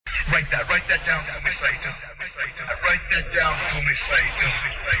Write that down for me, Saito. Write that down for me, Saito.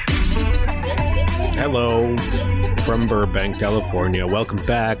 Hello from Burbank, California. Welcome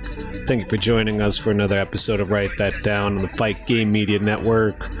back. Thank you for joining us for another episode of Write That Down on the Fight Game Media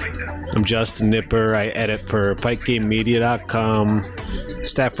Network. I'm Justin Nipper. I edit for FightGameMedia.com,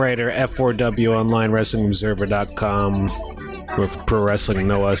 staff writer F4W Online Wrestling Observer.com, with Pro Wrestling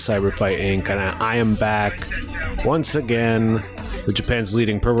Noah, Cyberfight Inc. And I am back once again with Japan's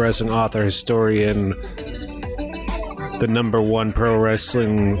leading pro wrestling author, historian, the #1 pro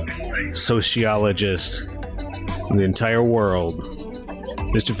wrestling sociologist in the entire world,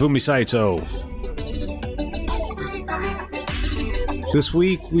 Mr. Fumi Saito. This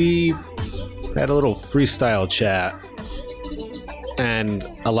week we had a little freestyle chat, and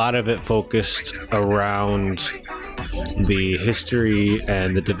a lot of it focused around the history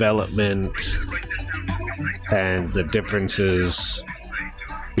and the development and the differences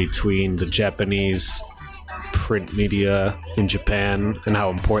between the Japanese print media in Japan and how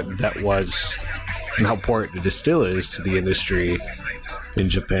important that was and how important it still is to the industry in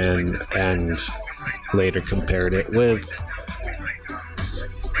Japan, and later compared it with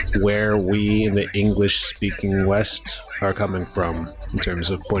where we in the English-speaking West are coming from in terms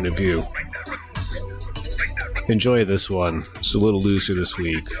of point of view. Enjoy this one. It's a little looser this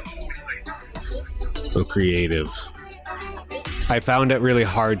week. A little creative. I found it really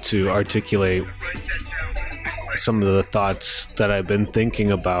hard to articulate some of the thoughts that I've been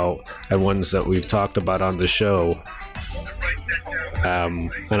thinking about and ones that we've talked about on the show.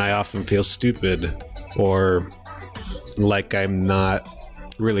 And I often feel stupid or like I'm not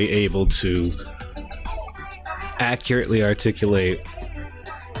really able to accurately articulate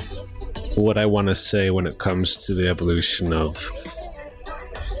what I want to say when it comes to the evolution of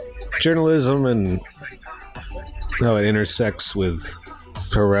journalism and how it intersects with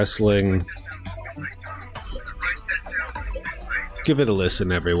pro wrestling. Give it a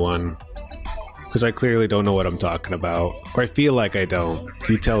listen, everyone, because I clearly don't know what I'm talking about, or I feel like I don't.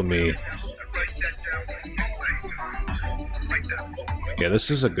 You tell me. Yeah,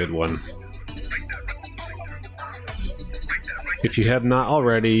 this is a good one. If you have not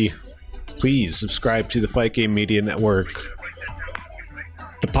already, please subscribe to the Fight Game Media Network,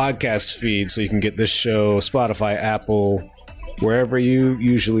 the podcast feed, so you can get this show, Spotify, Apple, wherever you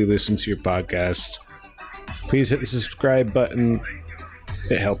usually listen to your podcast. Please hit the subscribe button.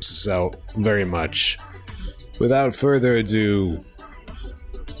 It helps us out very much. Without further ado,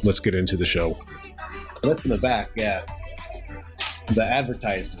 let's get into the show. That's in the back, yeah. The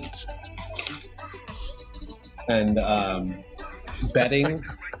advertisements. And betting,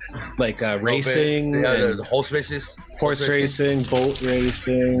 like racing, the horse races, horse racing, boat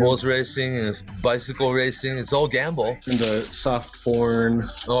racing, horse racing, and bicycle racing. It's all gamble. And the soft porn.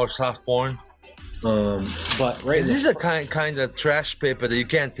 Or soft porn. But right, this is a kind of trash paper that you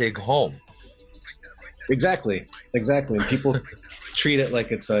can't take home. Exactly. And people treat it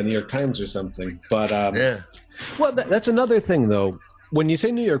like it's a New York Times or something. But yeah. Well, that's another thing, though. When you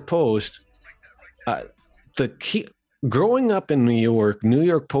say New York Post, the key. Growing up in New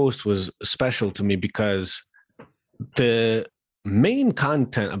York Post was special to me because the main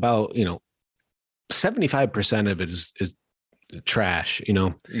content, about 75% of it is trash,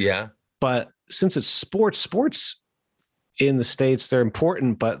 Yeah. But since it's sports in the States, they're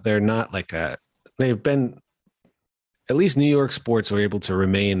important, but they're not they've been, at least New York sports were able to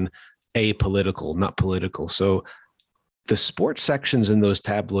remain apolitical, not political. So the sports sections in those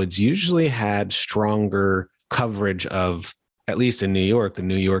tabloids usually had stronger coverage of, at least in New York, the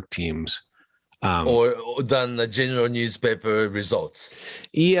New York teams. Or than the general newspaper results.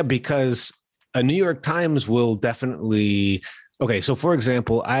 Yeah, because a New York Times will definitely... Okay, so for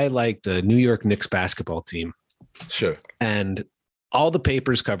example, I like the New York Knicks basketball team. Sure. And all the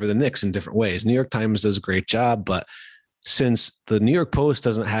papers cover the Knicks in different ways. New York Times does a great job, but since the New York Post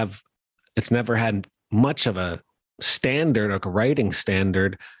it's never had much of a standard, like a writing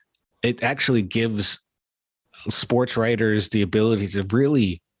standard, it actually gives sports writers the ability to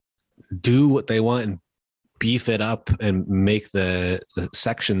really do what they want and beef it up and make the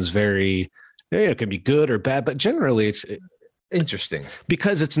sections very, it can be good or bad, but generally it's interesting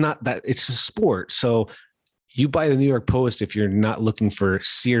because it's not that, it's a sport. So you buy the New York Post if you're not looking for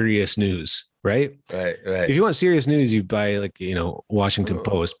serious news, right? Right. If you want serious news, you buy Washington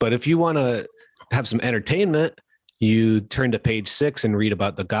Post. But if you want to have some entertainment, you turn to page 6 and read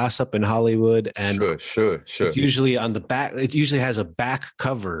about the gossip in Hollywood. And sure. It's usually on the back. It usually has a back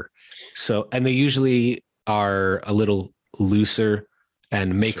cover. So, and they usually are a little looser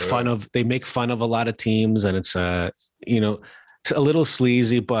and make fun of a lot of teams. And it's, It's a little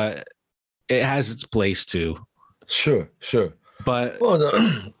sleazy, but it has its place too. Sure. But Well,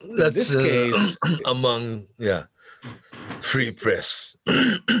 that's this case, among free press.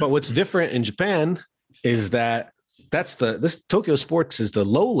 but what's different in Japan is that this Tokyo Sports is the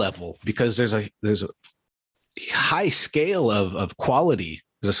low level, because there's a high scale of quality.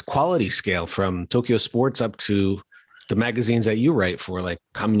 There's this quality scale from Tokyo Sports up to the magazines that you write for, like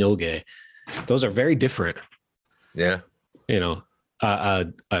Kaminoge. Those are very different. Yeah. You know, a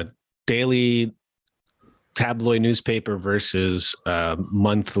daily tabloid newspaper versus a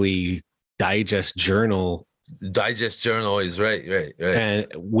monthly digest journal. Digest journal is right. And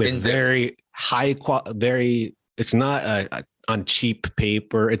with very high quality, it's not on cheap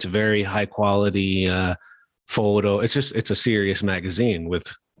paper. It's very high quality photo. It's a serious magazine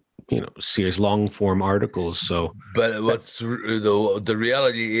with, serious long form articles. So, but what's the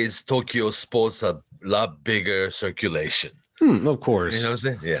reality is Tokyo Sports a lot bigger circulation. Of course. You know what I'm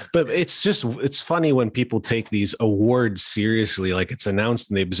saying? Yeah. But it's funny when people take these awards seriously. Like, it's announced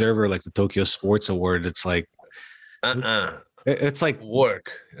in the Observer, like the Tokyo Sports Award. It's like, it's like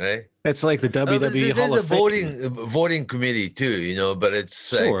work, right? It's like the WWE Hall of Fame. Voting committee too, but it's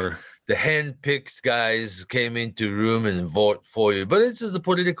sure. Like the hand-picked guys came into room and vote for you. But it's the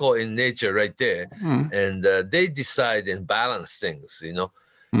political in nature right there. And they decide and balance things, It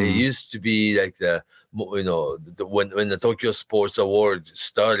used to be like when the Tokyo Sports Award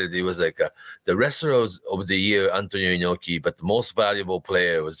started, it was like the wrestler of the year, Antonio Inoki, but the most valuable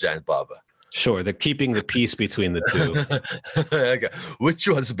player was Giant Baba. Sure, they're keeping the peace between the two. Okay. Which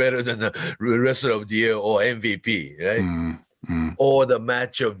one's better than the wrestler of the year or MVP, right? Or the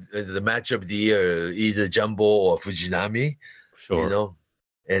match of the year, either Jumbo or Fujinami. Sure.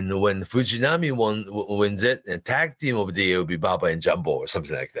 And when Fujinami wins it, and tag team of the year will be Baba and Jumbo or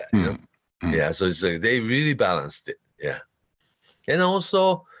something like that. Yeah, so it's like they really balanced it. Yeah. And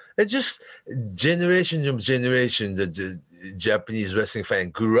also, it's just generation from generation, the Japanese wrestling fan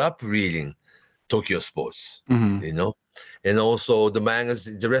grew up reading Tokyo Sports, and also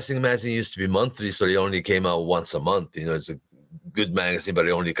the wrestling magazine used to be monthly, so they only came out once a month. It's a good magazine, but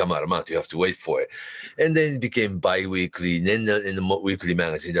it only come out a month. You have to wait for it. And then it became bi-weekly. And then in the weekly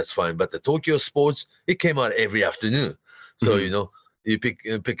magazine, that's fine. But the Tokyo Sports, it came out every afternoon. So, you pick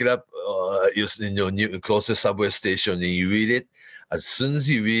it up in your closest subway station and you read it. As soon as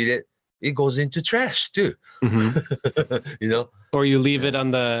you read it, it goes into trash too. Or you leave it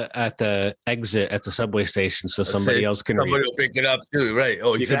at the exit at the subway station so somebody else can read. Somebody will pick it up too, right?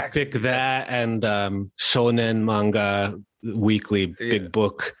 Oh, you exactly. Can pick that and shonen manga weekly big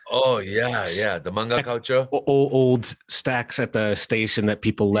book. Oh yeah, the manga culture. Old stacks at the station that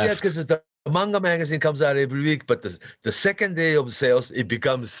people left. Yeah, because the manga magazine comes out every week, but the second day of sales, it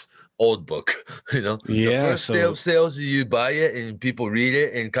becomes old book. Yeah, the first day of sales, you buy it and people read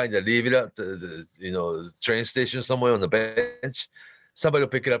it and kind of leave it at the train station somewhere on the bench. Somebody will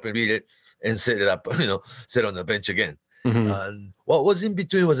pick it up and read it and set it up, sit on the bench again. What was in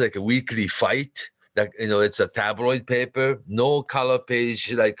between was like a weekly fight. Like, it's a tabloid paper, no color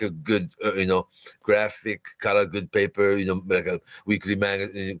page, like a good, graphic color, good paper, like a weekly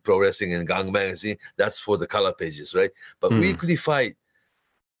magazine, Pro Wrestling and Gang magazine. That's for the color pages, right? But weekly fight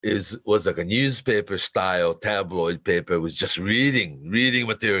was like a newspaper style tabloid paper with just reading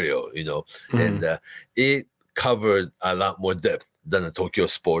material, and it covered a lot more depth than the Tokyo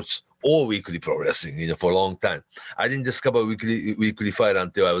Sports or Weekly Pro Wrestling, for a long time. I didn't discover weekly fight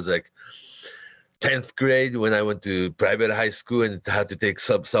until I was like 10th grade, when I went to private high school and had to take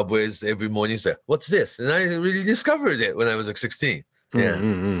subways every morning. So, what's this? And I really discovered it when I was like 16. Yeah.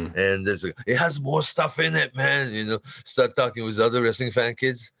 And it has more stuff in it, man. Start talking with other wrestling fan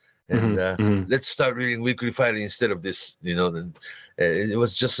kids and let's start reading Weekly Fight instead of this, and it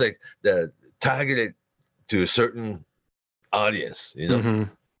was just like targeted to a certain audience,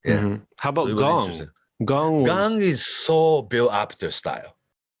 Yeah. How about Gong? Gong is so Bill Apter style.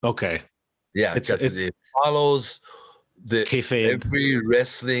 Okay. Yeah, because it follows the kayfabe. Every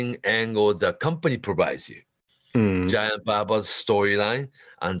wrestling angle the company provides you. Giant Baba's storyline,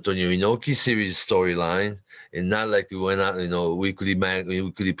 Antonio Inoki series storyline, and not like we went out, weekly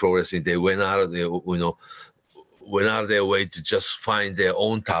pro wrestling. They went out of their way to just find their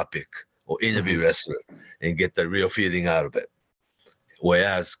own topic or interview wrestler and get the real feeling out of it.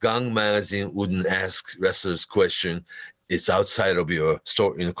 Whereas Gang magazine wouldn't ask wrestlers question. It's outside of your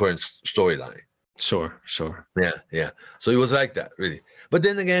current storyline. Sure. Yeah. So it was like that, really. But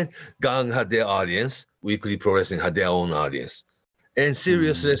then again, Gang had their audience. Weekly Pro Wrestling had their own audience. And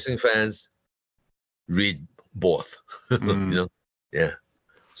serious wrestling fans read both, Yeah.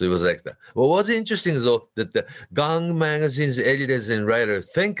 So it was like that. Well, what's interesting is though that the Gong magazine's editors and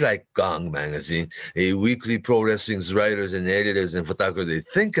writers think like Gong magazine. A Weekly Pro Wrestling's writers and editors and photographers, they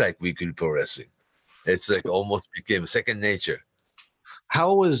think like Weekly Pro Wrestling. It's like almost became second nature.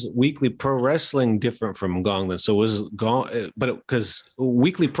 How was Weekly Pro Wrestling different from Gong then? So was Gong, but because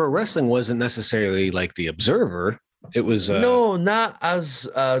Weekly Pro Wrestling wasn't necessarily like the Observer. It was no, not as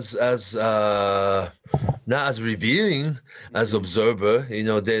revealing as Observer.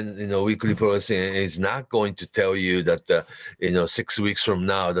 Then Weekly Pro Wrestling is not going to tell you that 6 weeks from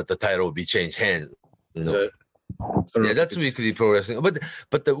now that the title will be changed hands. Yeah, that's Weekly Pro Wrestling.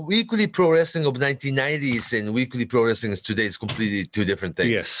 But the Weekly Pro Wrestling of 1990s and Weekly Pro Wrestling today is completely two different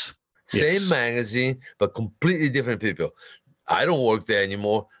things. Yes. Same magazine, but completely different people. I don't work there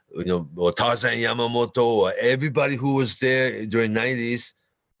anymore. Or Tarzan Yamamoto, or everybody who was there during 90s,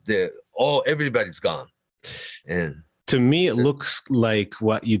 everybody's gone. And to me, it looks like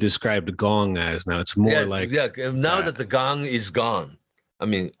what you described Gong as now. It's more like now that the Gong is gone. I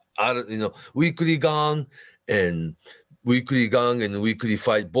mean, Weekly Gong and Weekly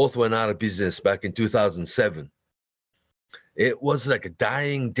Fight both went out of business back in 2007. It was like a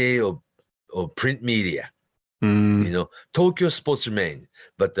dying day of print media. Tokyo Sports remained,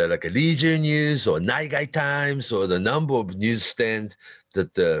 but like a Leisure News or Naigai Times or the number of newsstand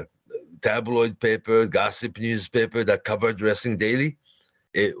that the tabloid paper, gossip newspaper that covered wrestling daily,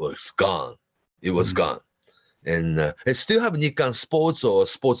 it was gone. It was gone. And they still have Nikkan Sports or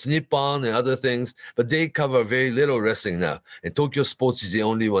Sports Nippon and other things, but they cover very little wrestling now. And Tokyo Sports is the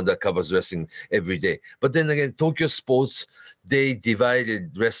only one that covers wrestling every day. But then again, Tokyo Sports, they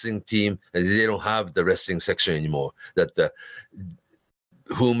divided wrestling team, and they don't have the wrestling section anymore. That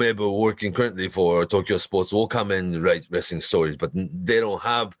whomever working currently for Tokyo Sports will come and write wrestling stories, but they don't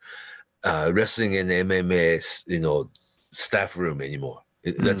have wrestling and MMA, staff room anymore.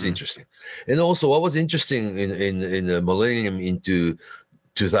 That's interesting. And also, what was interesting in the millennium into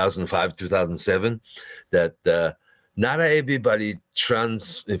 2005, 2007, that not everybody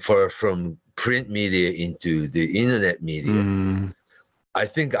transfer from print media into the internet media. I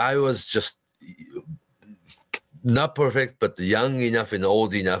think I was just not perfect, but young enough and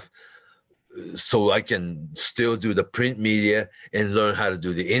old enough so I can still do the print media and learn how to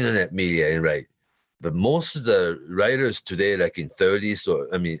do the internet media and write. But most of the writers today, like in early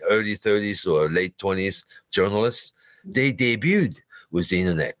 30s or late 20s journalists, they debuted with the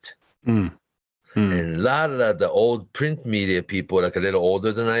internet. And a lot of the old print media people, like a little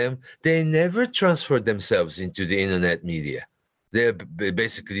older than I am, they never transferred themselves into the internet media. They're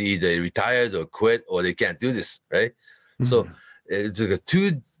basically either retired or quit, or they can't do this, right? So it's like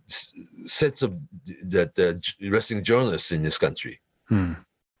two sets of the wrestling journalists in this country.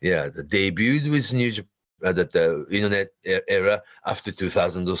 Yeah, the debuted with the internet era after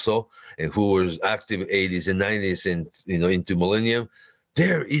 2000 or so, and who was active 80s and 90s and into millennium,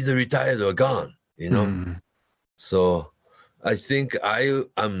 they're either retired or gone. So I think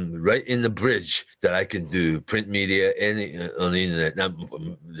I'm right in the bridge that I can do print media and on the internet. Now,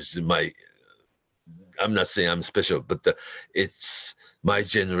 this is I'm not saying I'm special, but it's my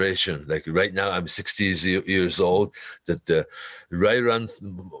generation. Like right now, I'm 60 years old. That right around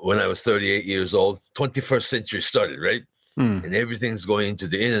when I was 38 years old, 21st century started, right? And everything's going into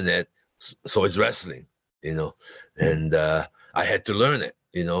the internet. So it's wrestling, and I had to learn it,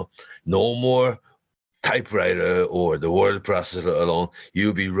 no more typewriter or the word processor alone.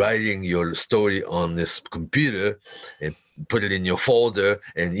 You'll be writing your story on this computer and put it in your folder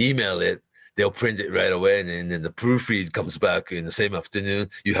and email it. They'll print it right away, and then the proofread comes back in the same afternoon.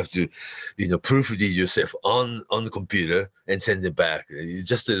 You have to, proofread it yourself on the computer and send it back.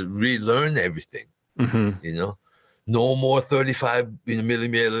 Just to relearn everything, No more 35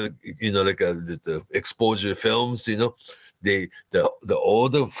 millimeter, the exposure films. The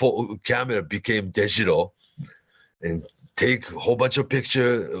older camera became digital, and take a whole bunch of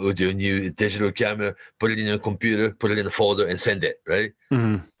picture with your new digital camera, put it in your computer, put it in a folder, and send it, right?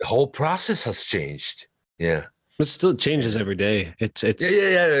 The whole process has changed. Yeah. It still changes every day. It's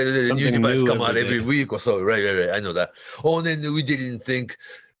The new device come out every day. week or so. Right. I know that. Oh, and then we didn't think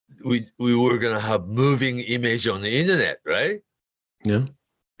we were going to have moving image on the internet, right? Yeah.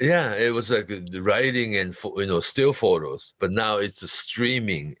 Yeah, it was like the writing and still photos, but now it's the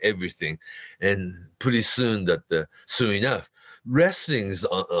streaming everything, and pretty soon soon enough, wrestling's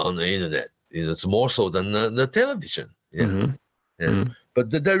on the internet. It's more so than the television. Yeah,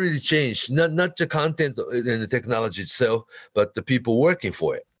 but that really changed. Not the content and the technology itself, but the people working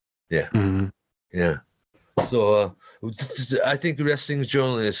for it. Yeah, yeah. So I think wrestling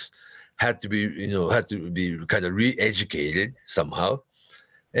journalists had to be kind of re-educated somehow.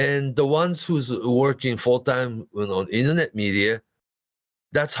 And the ones who's working full-time on internet media,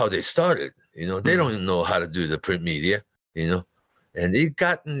 that's how they started. They don't even know how to do the print media, and it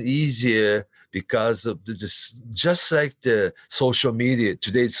gotten easier because of just like the social media,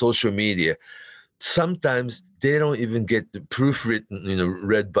 today's social media, sometimes they don't even get the proofwritten,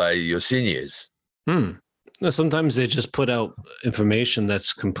 read by your seniors. No, sometimes they just put out information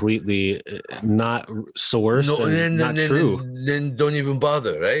that's completely not sourced and not true. Then don't even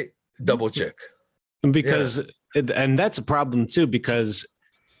bother, right? Double check. Because, and that's a problem too, because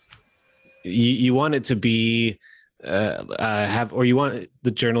you want it to be you want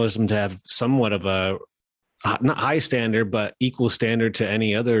the journalism to have somewhat of a not high standard, but equal standard to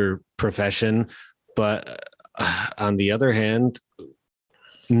any other profession. But on the other hand,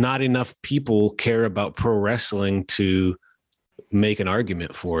 not enough people care about pro wrestling to make an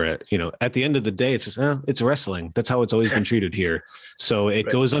argument for it. At the end of the day, it's just, it's wrestling. That's how it's always been treated here. So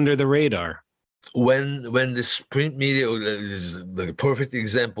it goes under the radar. When this print media is the perfect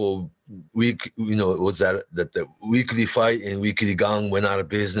example, was that the Weekly Fight and Weekly Gong went out of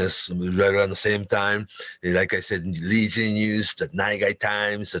business right around the same time. Like I said, Legion News, the Naigai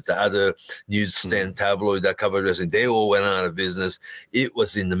Times, the other newsstand tabloid that covered wrestling, they all went out of business. It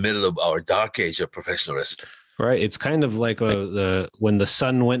was in the middle of our dark age of professional wrestling. Right. It's kind of like when the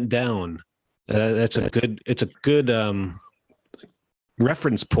sun went down. It's a good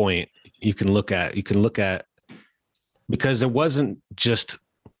reference point. You can look at because it wasn't just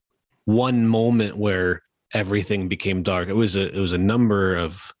one moment where everything became dark. It was a number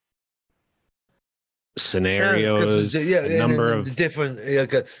of scenarios, a number of different.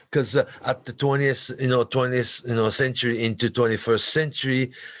 Because at the 20th century into 21st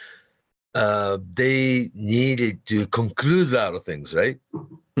century, they needed to conclude a lot of things, right?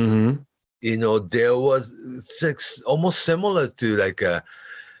 Mm-hmm. There was almost similar to like a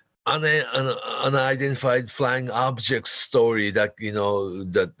unidentified flying object story that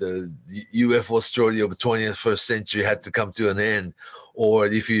that the UFO story of the 21st century had to come to an end. Or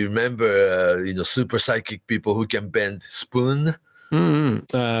if you remember, super psychic people who can bend spoon.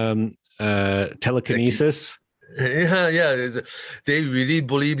 Telekinesis. Yeah. They really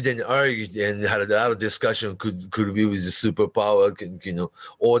believed and argued and had a lot of discussion. Could we with the superpower?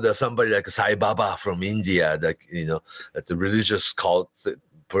 Or somebody like Sai Baba from India, that that the religious cult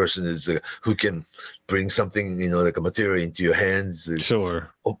person is who can bring something like a material into your hands. Sure.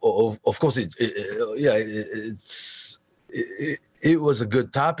 Of course, it was a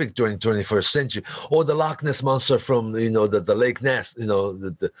good topic during the 21st century. Or the Loch Ness monster from the Lake Ness,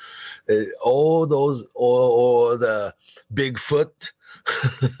 all those, or the Bigfoot.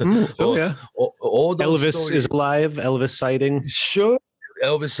 Yeah. All those Elvis stories. is alive. Elvis sighting. Sure.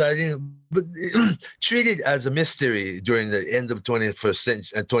 Elvis sighting, but treated as a mystery during the end of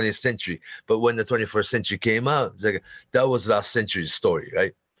 20th century. But when the 21st century came out, it's like that was last century's story,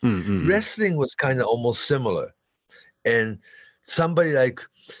 right? Mm-hmm. Wrestling was kind of almost similar, and somebody like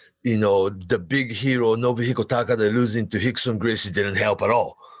the big hero Nobuhiko Takada losing to Hickson Gracie didn't help at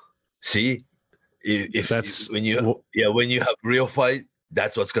all. See, when you have real fight,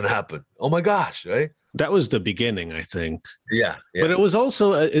 that's what's gonna happen. Oh my gosh, right? That was the beginning, I think. Yeah. But it's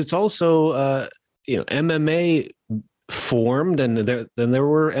also MMA formed, and then there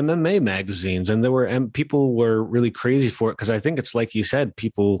were MMA magazines, and there were people were really crazy for it, because I think it's like you said,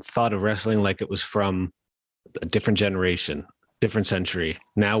 people thought of wrestling like it was from a different generation, different century.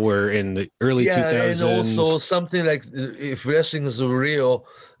 Now we're in the early 2000s. And also something like if wrestling was real,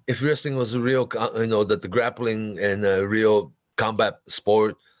 that the grappling and real combat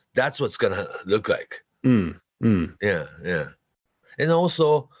sport, that's what's gonna look like. Yeah. And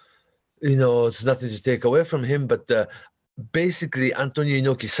also, it's nothing to take away from him, but basically Antonio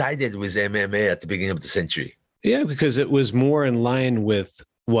Inoki sided with MMA at the beginning of the century. Yeah, because it was more in line with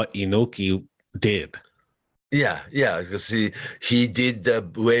what Inoki did. Yeah, because he did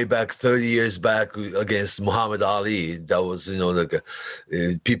way back 30 years back against Muhammad Ali. That was,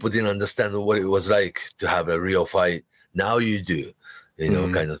 people didn't understand what it was like to have a real fight. Now you do,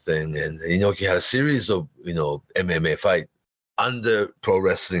 kind of thing. And Inoki had a series of, MMA fight under pro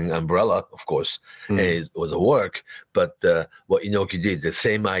wrestling umbrella, of course. And it was a work, but what Inoki did, the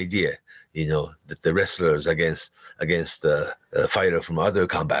same idea, that the wrestlers against a fighter from other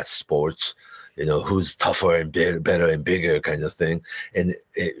combat sports, who's tougher and better and bigger kind of thing. And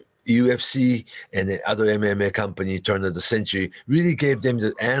UFC and the other MMA company turn of the century really gave them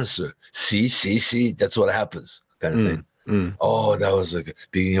the answer. See, that's what happens kind of thing. Oh, that was the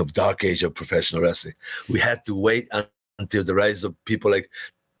beginning of dark age of professional wrestling. We had to wait until the rise of people like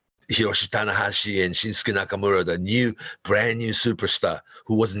Hiroshi Tanahashi and Shinsuke Nakamura, the brand new superstar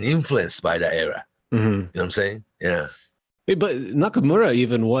who wasn't influenced by that era. Mm-hmm. You know what I'm saying? Yeah. But Nakamura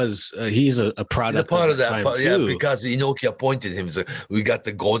even was, he's a product He's a part of that time part, too. yeah, because Inoki appointed him. So we got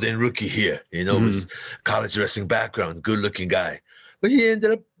the golden rookie here, you know, with college wrestling background, good looking guy. But he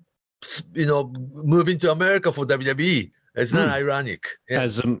ended up, you know, moving to America for WWE. It's not ironic. Yeah.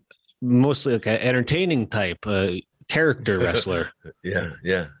 As a mostly like an entertaining type character wrestler.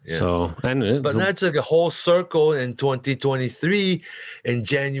 Yeah. So, But now it's like a whole circle in 2023, in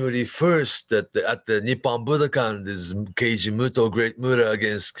January 1st, at the Nippon Budokan, this Keiji Muto, Great Muta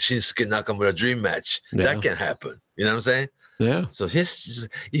against Shinsuke Nakamura dream match. Yeah. That can happen. You know what I'm saying? yeah. So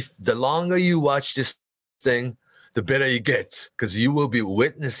if the longer you watch this thing, the better you get, because you will be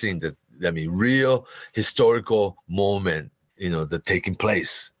witnessing real historical moment, you know, that taking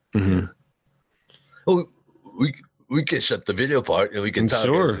place. Mm-hmm. Oh, we can shut the video part and we can talk.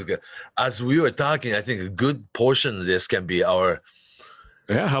 Sure. As we were talking, I think a good portion of this can be our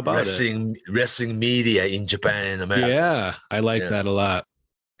How about wrestling media in Japan and America. Yeah, I like that a lot.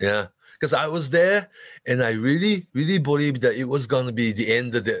 Yeah, because I was there and I really, really believed that it was going to be the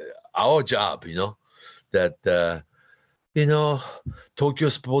end of our job, you know, that, you know, Tokyo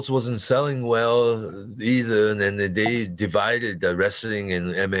Sports wasn't selling well either. And then they divided the wrestling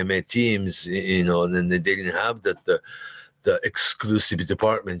and MMA teams, you know, and then they didn't have the exclusive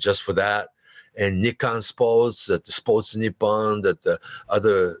department just for that. And Nikkan Sports, the Sports Nippon, that the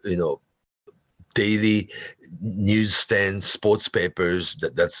other, you know, daily newsstand sports papers,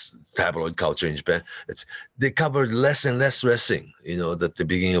 that's tabloid culture in Japan. They covered less and less wrestling, you know, at the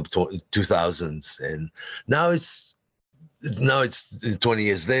beginning of 2000s. And now it's 20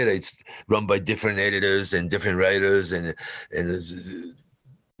 years later, it's run by different editors and different writers, and the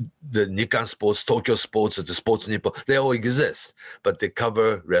Nikkan Sports, Tokyo Sports, the Sports Nippon, they all exist, but they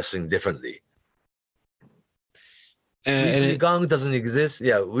cover wrestling differently. Weekly Gang doesn't exist.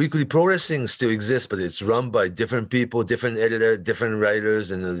 Yeah, Weekly Pro Wrestling still exists, but it's run by different people, different editor, different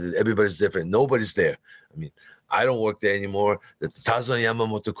writers, and everybody's different. Nobody's there. I mean, I don't work there anymore. Tazuan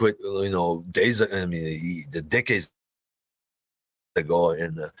Yamamoto quit, you know, the decades ago,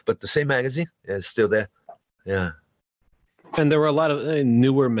 but the same magazine is still there. Yeah. And there were a lot of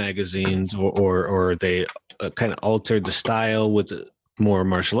newer magazines, or they kind of altered the style with more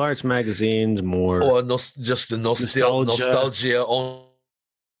martial arts magazines, or just the nostalgia only.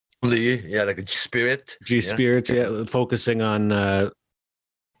 Yeah, like a G-Spirit. Yeah, focusing on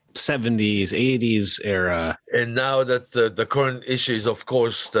 70s, 80s era. And now that the current issue is, of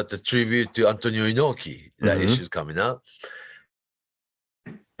course, that the tribute to Antonio Inoki, that issue is coming out.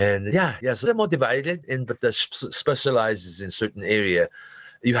 And so they're more divided, but the specializes in certain area.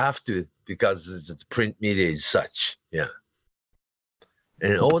 You have to, because the print media is such. Yeah.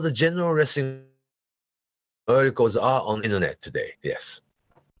 And all the general wrestling articles are on the internet today. Yes.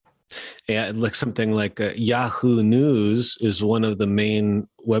 Yeah, like something like Yahoo News is one of the main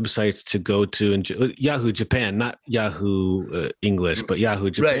websites to go to in Yahoo Japan, not Yahoo English, but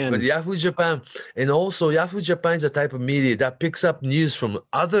Yahoo Japan. Right, but Yahoo Japan, and also Yahoo Japan is a type of media that picks up news from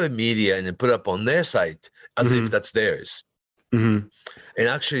other media and then put up on their site as if that's theirs. Mm-hmm. And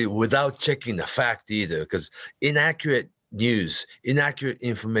actually, without checking the fact either, because inaccurate news, inaccurate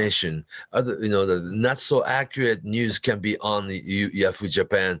information, the not so accurate news can be on the Yahoo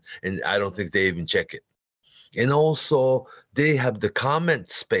Japan, and I don't think they even check it. And also, they have the comment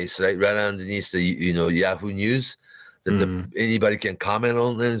space right underneath the Yahoo News that anybody can comment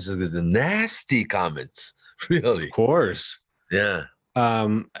on. And so the nasty comments, really. Of course, yeah.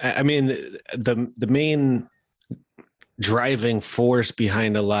 I mean, the main driving force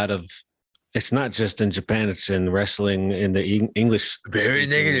behind a lot of. It's not just in Japan; it's in wrestling in the English. Very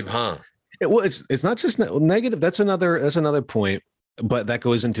negative, huh? It's not just negative. That's another point, but that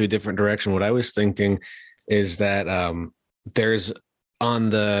goes into a different direction. What I was thinking is that there's on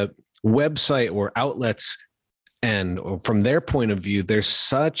the website or outlets, and from their point of view, there's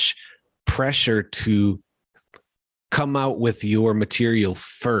such pressure to come out with your material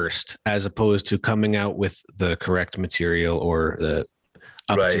first, as opposed to coming out with the correct material or the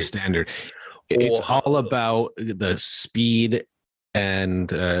up to standard. It's all about the speed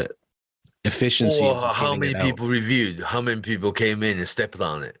and efficiency. Or how many people reviewed, how many people came in and stepped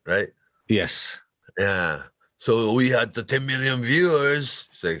on it, right? Yes. Yeah. So we had the 10 million viewers.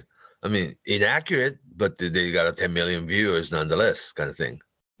 It's like, I mean, inaccurate, but they got a 10 million viewers nonetheless, kind of thing.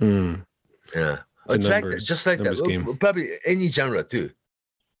 Mm. Yeah. It's just like that. Probably any genre too.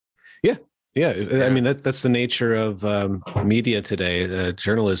 Yeah, I mean that's the nature of media today,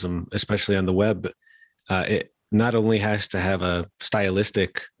 journalism, especially on the web. not only has to have a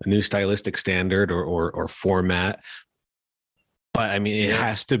new stylistic standard or format, but I mean, it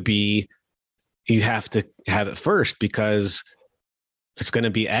has to be, you have to have it first because it's going to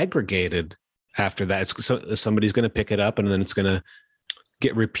be aggregated after that. So somebody's going to pick it up and then it's going to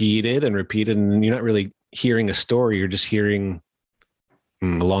get repeated. And you're not really hearing a story. You're just hearing a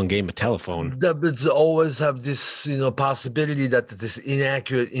long game of telephone. But always have this, possibility that this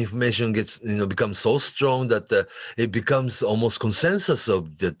inaccurate information gets, becomes so strong that it becomes almost consensus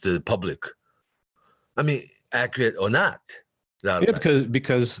of the public. I mean, accurate or not. Yeah,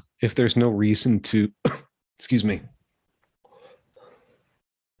 because if there's no reason to, excuse me.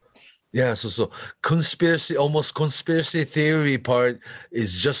 Yeah, so conspiracy theory part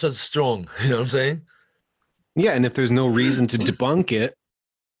is just as strong. You know what I'm saying? Yeah, and if there's no reason to debunk it,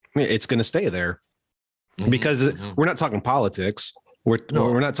 it's going to stay there. Because we're not talking politics. We're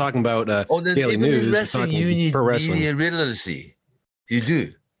not talking about daily news. We're talking you need pro wrestling. Media literacy. You do.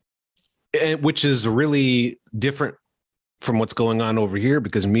 And, which is really different from what's going on over here,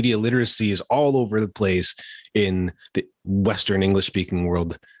 because media literacy is all over the place in the Western English speaking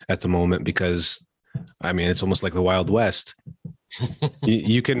world at the moment, because I mean, it's almost like the Wild West.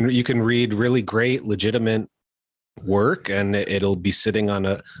 you can read really great, legitimate work and it'll be sitting on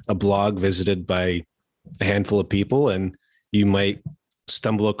a blog visited by a handful of people, and you might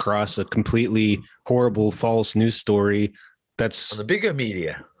stumble across a completely horrible false news story that's on the bigger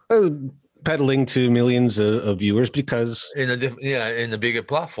media. Peddling to millions of viewers because in a bigger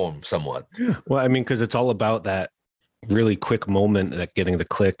platform somewhat. Yeah. Well, I mean, because it's all about that really quick moment, that getting the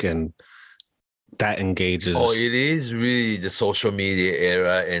click, and that engages. Oh, it is really the social media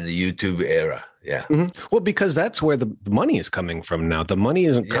era and the YouTube era. Yeah. Mm-hmm. Well, because that's where the money is coming from now. The money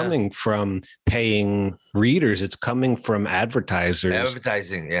isn't coming from paying readers; it's coming from advertisers.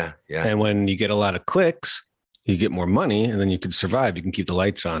 Advertising, yeah. And when you get a lot of clicks, you get more money, and then you can survive. You can keep the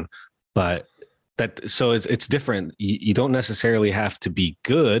lights on. But so it's different. You don't necessarily have to be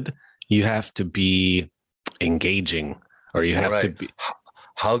good. You have to be engaging, or you have to be.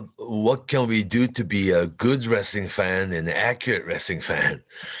 What can we do to be a good wrestling fan and an accurate wrestling fan?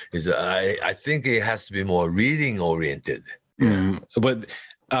 I think it has to be more reading oriented. But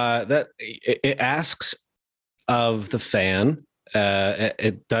that it asks of the fan.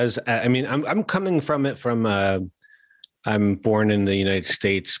 It does. I mean, I'm coming from it from. I'm born in the United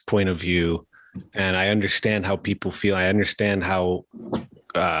States point of view, and I understand how people feel. I understand how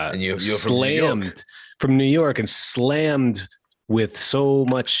you're slammed from New York and slammed with so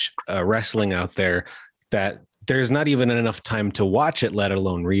much wrestling out there that there's not even enough time to watch it, let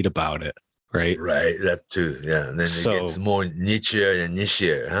alone read about it. Right. That too. Yeah. And then it gets more nichier and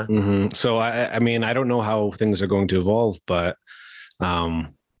nichier. Huh? Mm-hmm. So I mean, I don't know how things are going to evolve, but the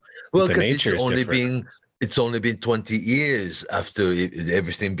nature is different. It's only been 20 years after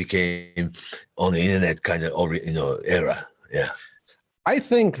everything became on the internet kind of, era. Yeah. I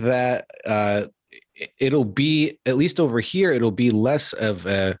think that it'll be, at least over here, it'll be less of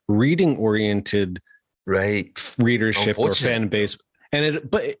a reading oriented readership or fan base.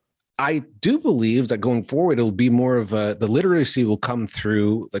 But I do believe that going forward, it'll be more of the literacy will come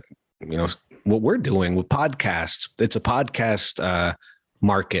through, like, what we're doing with podcasts. It's a podcast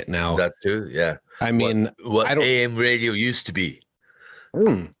market now. That too. Yeah. I mean, what AM radio used to be.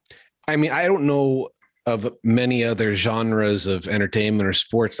 I mean, I don't know of many other genres of entertainment or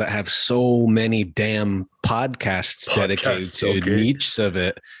sports that have so many damn podcasts dedicated to niches of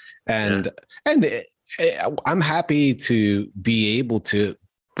it. And I'm happy to be able to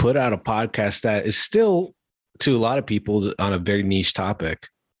put out a podcast that is still, to a lot of people, on a very niche topic.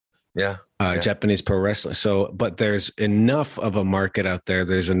 Yeah. Japanese pro wrestling. So, but there's enough of a market out there.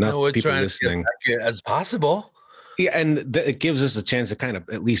 There's enough people listening as possible. Yeah, and it gives us a chance to kind of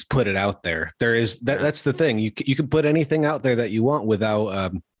at least put it out there. There is that's the thing. You can put anything out there that you want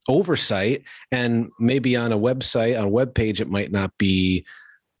without oversight, and maybe on a website, on a web page, it might not be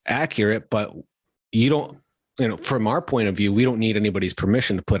accurate. But you don't, from our point of view, we don't need anybody's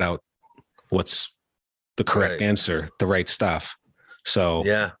permission to put out what's the correct answer, the right stuff. So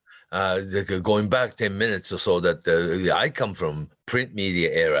yeah. Going back 10 minutes or so, that I come from print media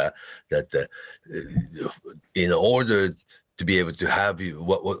era, that in order to be able to have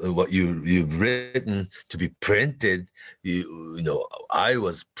what you've written to be printed. You know, I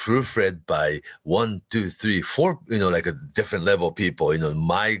was proofread by 1, 2, 3, 4, you know, like a different level of people, you know,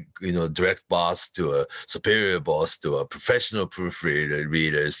 my, you know, direct boss to a superior boss to a professional proofreader,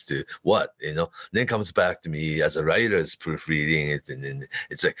 readers to what, you know, then comes back to me as a writer's proofreading it. And then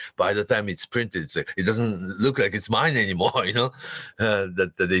it's like, by the time it's printed, it's like, it doesn't look like it's mine anymore, you know,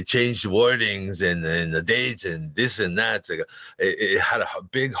 that they changed wordings and the dates and this and that. It's like it had a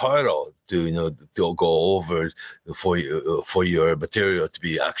big hurdle to, you know, to go over for your material to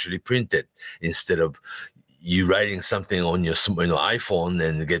be actually printed instead of you writing something on your, you know, iPhone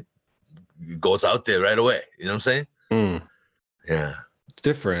and it goes out there right away. You know what I'm saying? Yeah. It's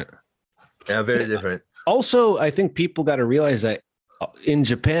different. Yeah, very different. Also, I think people got to realize that in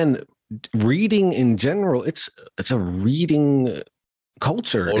Japan, reading in general, it's a reading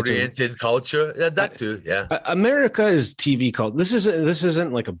culture, oriented culture. Yeah, that too. Yeah, America is TV culture. This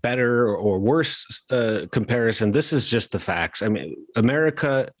isn't like a better or worse comparison. This is just the facts. I mean,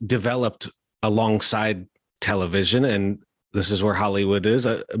 America developed alongside television, and this is where Hollywood is.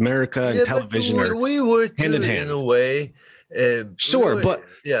 America and television are we were too, hand in hand in a way. Sure,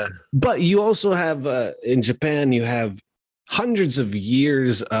 but you also have in Japan, you have hundreds of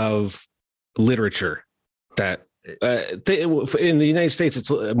years of literature that. In the United States, it's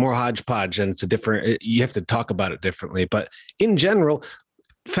more hodgepodge and it's a different, you have to talk about it differently. But in general,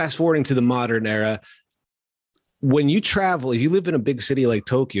 fast forwarding to the modern era, when you travel, if you live in a big city like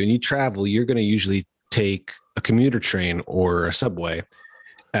Tokyo and you travel, you're going to usually take a commuter train or a subway.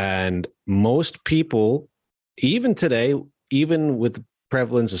 And most people, even today, even with the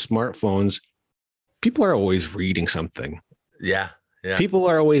prevalence of smartphones, people are always reading something. Yeah. Yeah. People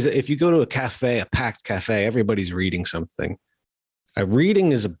are always, if you go to a cafe, a packed cafe, everybody's reading something.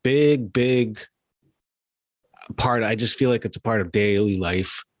 Reading is a big, big part. I just feel like it's a part of daily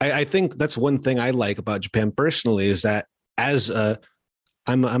life. I think that's one thing I like about Japan personally is that I'm a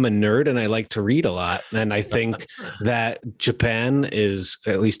nerd and I like to read a lot. And I think that Japan is,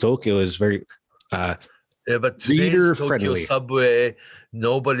 at least Tokyo, is very but reader Tokyo friendly. Subway,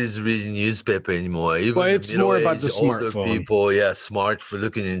 nobody's reading newspaper anymore. Even well, it's more about the smartphone. People, smart for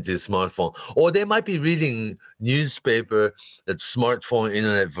looking into smartphone, or they might be reading newspaper, that smartphone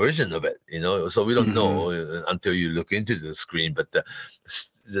internet version of it. You know, so we don't know until you look into the screen. But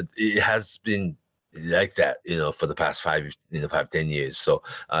it has been like that, you know, for the past 10 years. So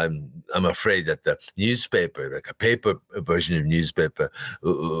I'm afraid that the newspaper, like a paper version of newspaper,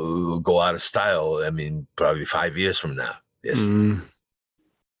 will go out of style. I mean, probably 5 years from now. Yes.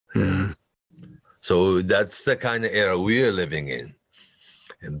 So that's the kind of era we are living in.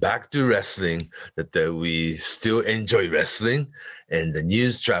 And back to wrestling, that we still enjoy wrestling, and the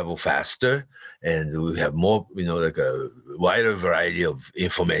news travel faster, and we have more, you know, like a wider variety of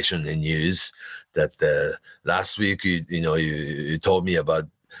information and news. That last week, you told me about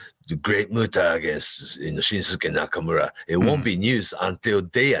the Great Muta against, you know, Shinsuke Nakamura. It won't be news until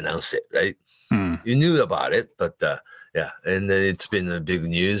they announce it, right? You knew about it, but and then it's been a big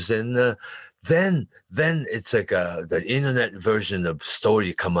news, and then it's like the internet version of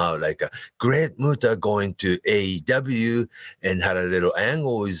story come out, like Great Muta going to AEW and had a little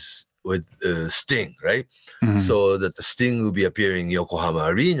angle with Sting, right? So that the Sting will be appearing Yokohama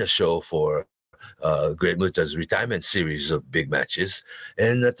Arena show for Great Muta's retirement series of big matches,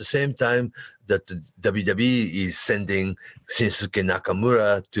 and at the same time that the WWE is sending Shinsuke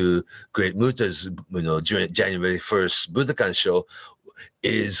Nakamura to Great Muta's, you know, January 1st Budokan show.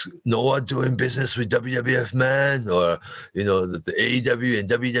 Is Noah doing business with WWF, man? Or, you know, the AEW and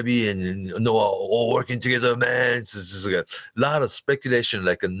WWE and Noah all working together, man? It's just like a lot of speculation,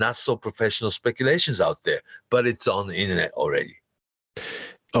 like a not so professional speculations out there, but it's on the internet already.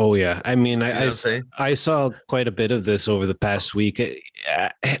 Oh yeah, I mean, I saw quite a bit of this over the past week.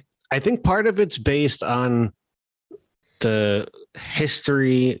 I think part of it's based on the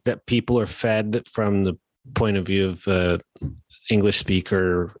history that people are fed from the point of view of English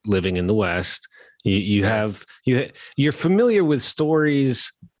speaker living in the West. You're familiar with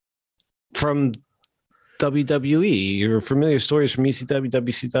stories from WWE. You're familiar with stories from ECW,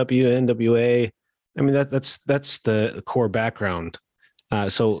 WCW, NWA. I mean, that's the core background.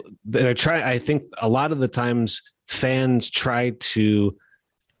 So they're trying. I think a lot of the times fans try to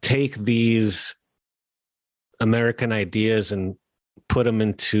take these American ideas and put them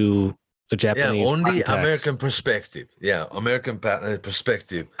into a Japanese only context. American perspective. Yeah, American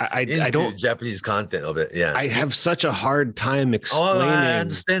perspective. I don't Japanese content of it. Yeah, I have such a hard time explaining. I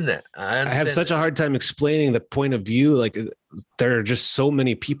understand that. I have such a hard time explaining the point of view. Like there are just so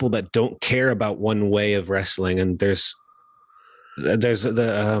many people that don't care about one way of wrestling, and there's there's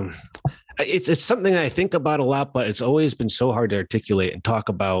it's something I think about a lot, but it's always been so hard to articulate and talk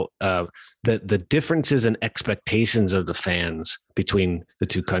about the differences and expectations of the fans between the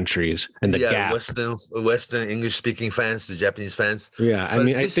two countries and the gap. Western English speaking fans to Japanese fans. Yeah, I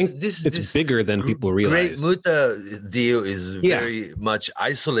mean, I think it's bigger than people realize. Great Muta deal is very much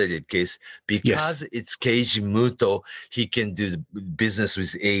isolated case because it's Keiji Muto. He can do business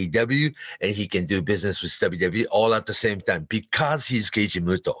with AEW and he can do business with WWE all at the same time because he's Keiji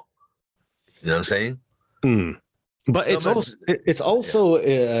Muto. You know what I'm saying? But it's also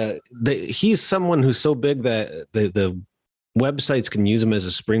he's someone who's so big that the websites can use him as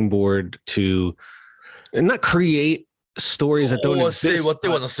a springboard to not create stories that don't exist. Say what they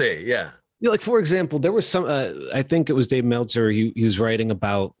want to say. Yeah. Like, for example, there was some, I think it was Dave Meltzer. He was writing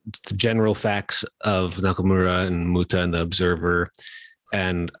about the general facts of Nakamura and Muta and the Observer.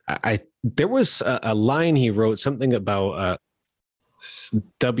 And there was a line he wrote, something about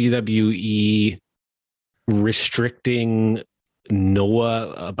WWE restricting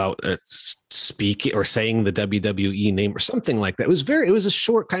Noah about speaking or saying the WWE name or something like that. It was a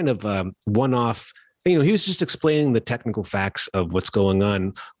short kind of one-off. He was just explaining the technical facts of what's going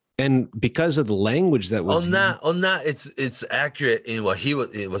on, and because of the language that was on that, it's accurate in what he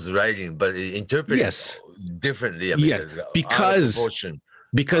was writing, but interpreted differently. I mean,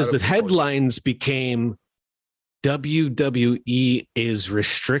 because the headlines became WWE is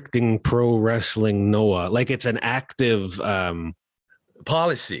restricting pro wrestling Noah, like it's an active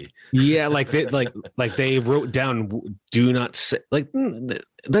policy. Yeah, like they wrote down, do not say, like,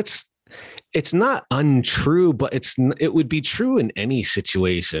 that's, it's not untrue, but it would be true in any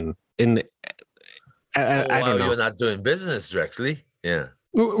situation. I don't know. You're not doing business directly. Yeah.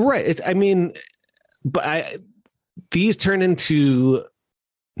 Right. These turn into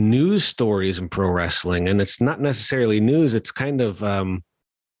news stories in pro wrestling, and it's not necessarily news. It's kind of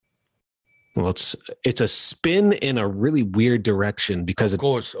it's a spin in a really weird direction because of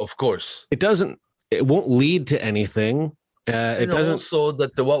course it won't lead to anything. It doesn't. Also,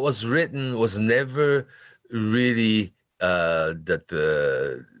 that what was written was never really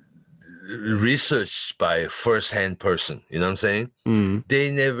researched by a first-hand person. You know what I'm saying?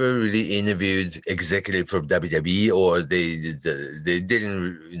 They never really interviewed executive from WWE, or they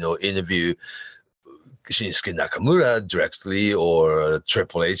didn't interview Shinsuke Nakamura directly, or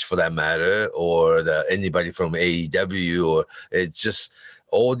Triple H for that matter, or anybody from AEW, or it's just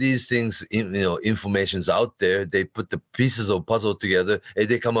all these things. Information's out there. They put the pieces of puzzle together and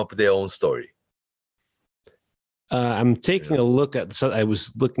they come up with their own story. I'm taking a look at. So I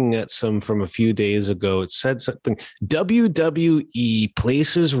was looking at some from a few days ago. It said something. WWE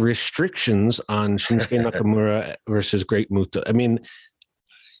places restrictions on Shinsuke Nakamura versus Great Muta. I mean,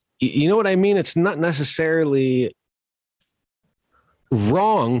 you know what I mean? It's not necessarily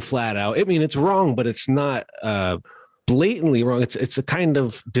wrong, flat out. I mean, it's wrong, but it's not blatantly wrong. It's a kind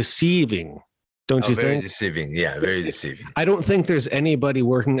of deceiving. Don't you very think? Deceiving. Yeah, very deceiving. I don't think there's anybody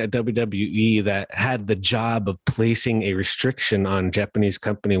working at WWE that had the job of placing a restriction on Japanese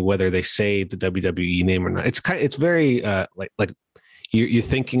company, whether they say the WWE name or not. It's very like you're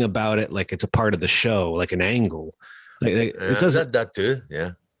thinking about it like it's a part of the show, like an angle. Like it doesn't that too.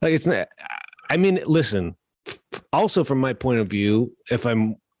 Yeah. Like it's not. I mean, listen. Also, from my point of view, if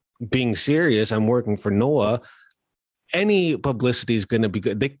I'm being serious, I'm working for Noah. Any publicity is going to be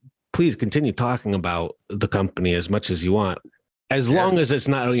good. Please continue talking about the company as much as you want, as long as it's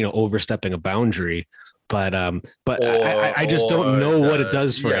not, overstepping a boundary. But I just don't know what it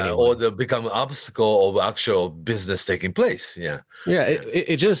does for anyone. Or the become an obstacle of actual business taking place. Yeah. Yeah.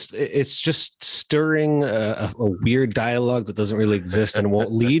 It's just stirring a weird dialogue that doesn't really exist and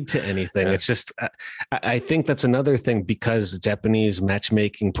won't lead to anything. It's just, I think that's another thing, because the Japanese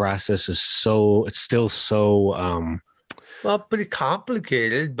matchmaking process is still so, pretty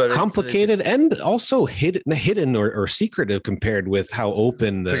complicated, but complicated and also hidden or secretive compared with how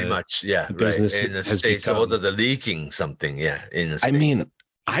open the pretty much business in the has States, become. or the leaking something. Yeah, in the States. I mean,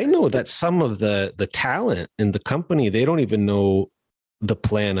 I know that some of the talent in the company, they don't even know the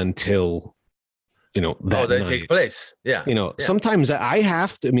plan until that they night. take place. Yeah, sometimes I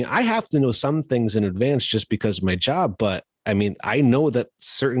have to know some things in advance just because of my job. But I mean, I know that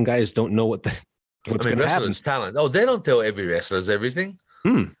certain guys don't know what's going to happen. Talent. Oh, they don't tell every wrestler everything.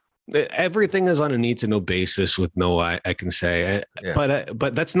 Everything is on a need-to-know basis with Noah, I can say.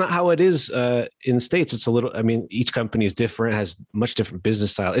 But that's not how it is in the States. It's a little. I mean, each company is different, has much different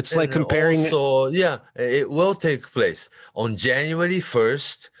business style. It's like comparing. So it will take place on January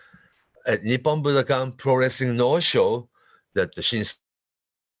 1st at Nippon Budokan Pro Wrestling Noah show. That the Shinsuke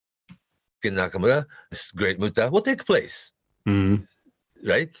Nakamura, Great Muta, will take place. Mhm.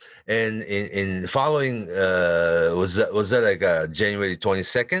 right? And in following, was that like January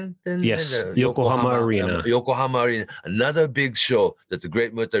 22nd? Yes, Yokohama Arena. Yokohama Arena, another big show that the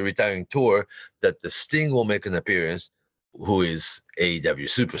Great Muta retiring tour, that the Sting will make an appearance, who is AEW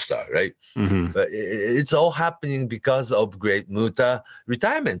superstar, right? Mhm. But it's all happening because of Great Muta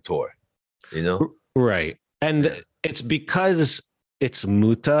retirement tour, you know? Right. And Yeah. it's because it's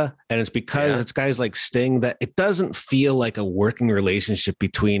Muta and it's because Yeah. it's guys like Sting that it doesn't feel like a working relationship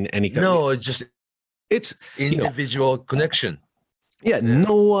between any company. No, it's just It's individual connection. yeah,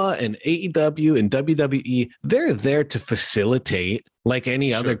 Noah and AEW and WWE, they're there to facilitate like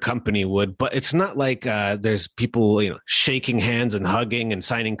any other Sure. company would, but it's not like there's people, shaking hands and hugging and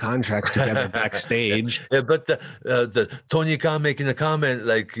signing contracts together backstage. Yeah, but the Tony Khan making a comment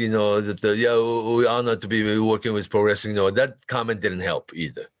like, that we honored to be working with pro wrestling. No, that comment didn't help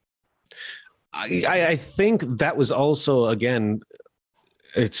either. I think that was also, again,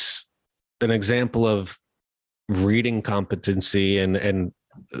 it's an example of reading competency and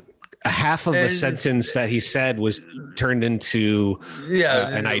half of the sentence that he said was turned into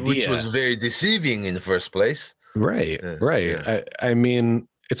an idea, which was very deceiving in the first place. Right. Yeah. I mean,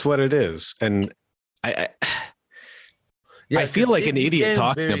 it's what it is, and I feel like an idiot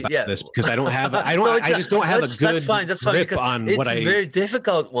talking about this because I don't have I just don't have a good that's fine, grip on it's what a very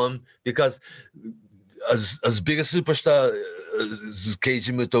difficult one, because as big a superstar as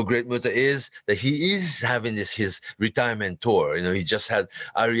Keiji Muto, Great Muta is, that he is having his retirement tour. He just had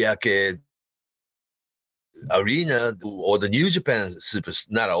Ariake Arena, or the New Japan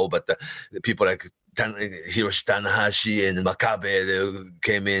not all, but the people like Hiroshi Tanahashi and Makabe, they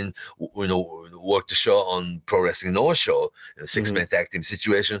came in, worked the show on Pro Wrestling Noah show, six-man tag team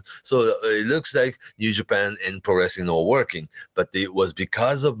situation. So it looks like New Japan and Pro Wrestling Noah working, but it was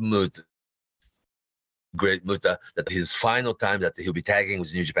because of Great Muta that his final time that he'll be tagging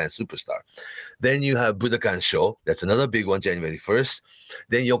was New Japan Superstar. Then you have Budokan Show. That's another big one, January 1st.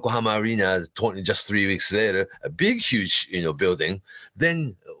 Then Yokohama Arena, just 3 weeks later, a big, huge, building.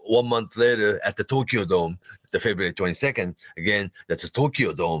 Then 1 month later at the Tokyo Dome, the February 22nd, again, that's a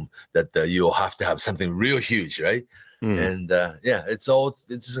Tokyo Dome that you'll have to have something real huge, right? And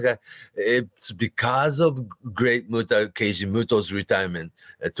it's because of Great Muta, Keiji Muto's retirement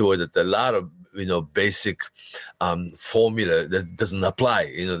tour, that a lot of basic formula that doesn't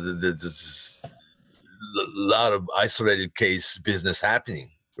apply. There's a lot of isolated case business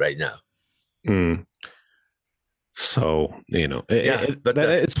happening right now. So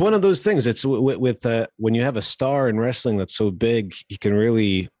it's one of those things. It's with when you have a star in wrestling that's so big, you can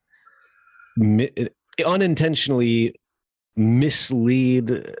really unintentionally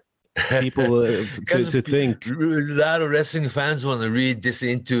mislead people to think. A lot of wrestling fans want to read this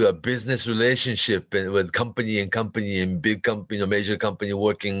into a business relationship and with company and big company, major company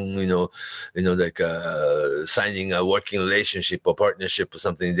working, like signing a working relationship or partnership or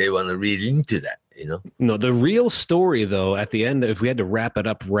something. They want to read into that, No, the real story, though, at the end, if we had to wrap it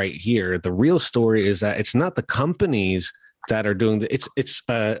up right here, the real story is that it's not the companies that are doing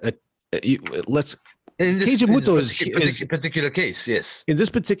In Keiji Muto is particular case, yes. In this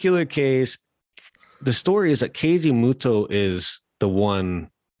particular case, the story is that Keiji Muto is the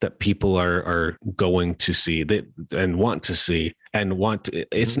one that people are going to see and want to see and want to.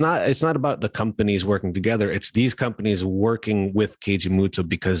 It's not about the companies working together. It's these companies working with Keiji Muto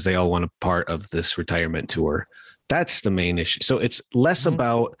because they all want a part of this retirement tour. That's the main issue. So it's less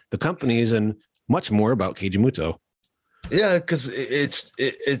about the companies and much more about Keiji Muto. Yeah, because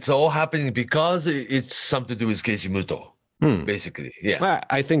it's all happening because it's something to do with Keiji Muto, basically. Yeah,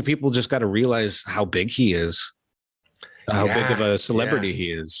 I think people just got to realize how big he is, how big of a celebrity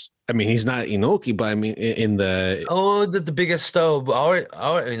he is. I mean, he's not Inoki, but I mean, in the biggest star of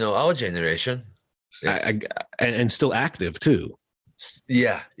our generation, yes. And still active too.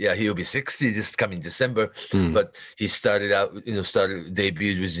 Yeah, he'll be 60 this coming December. But he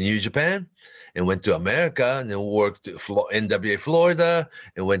debuted with New Japan. And went to America and then worked NWA Florida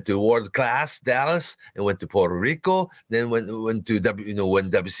and went to World Class Dallas and went to Puerto Rico. Then went to when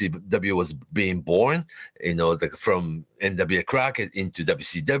WCW was being born, from NWA Crockett into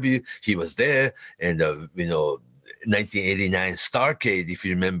WCW. He was there, and 1989 Starrcade, if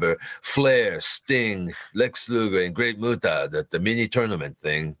you remember, Flair, Sting, Lex Luger, and Great Muta, the mini tournament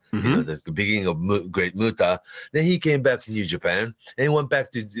thing, the beginning of Great Muta. Then he came back to New Japan and went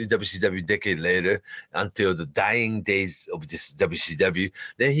back to WCW a decade later until the dying days of this WCW.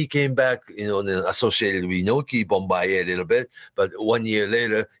 Then he came back, associated with Inoki, Bombay a little bit, but 1 year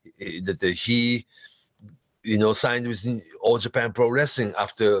later, he signed with All Japan Pro Wrestling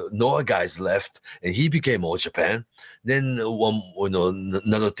after Noah guys left, and he became All Japan. Then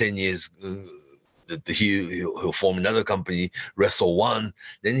another 10 years, he'll form another company, Wrestle One.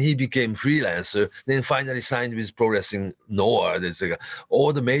 Then he became freelancer. Then finally signed with Pro Wrestling Noah. There's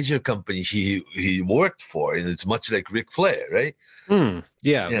all the major company he worked for, and it's much like Ric Flair, right?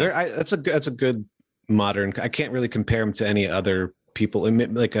 Yeah. That's a good modern. I can't really compare him to any other people,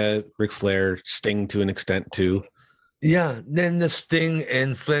 like a Ric Flair, Sting to an extent too. Yeah. Then the Sting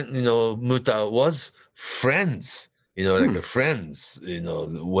and Flint, Muta was friends. Like a friends,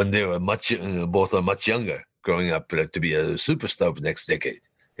 when they were both are much younger, growing up to be a superstar of the next decade.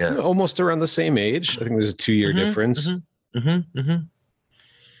 Yeah. Almost around the same age. I think there's a 2-year difference.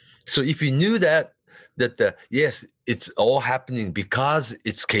 So if you knew that yes, it's all happening because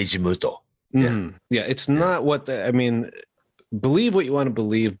it's Keiji Muto. Yeah. It's not believe what you want to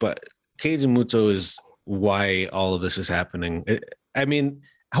believe, but Keiji Muto is why all of this is happening.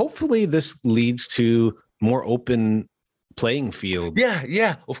 Hopefully this leads to more open playing field.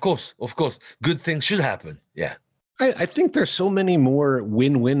 Yeah, of course. Good things should happen. Yeah. I think there's so many more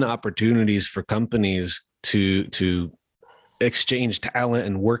win-win opportunities for companies to exchange talent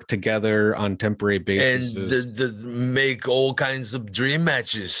and work together on temporary basis. And make all kinds of dream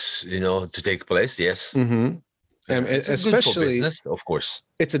matches, to take place. Yes. And especially, business, of course.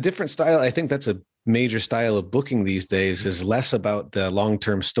 It's a different style. I think that's a major style of booking these days, is less about the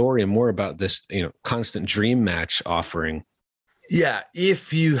long-term story and more about this, constant dream match offering. Yeah,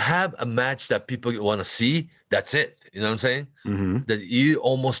 if you have a match that people want to see, that's it. You know what I'm saying? That you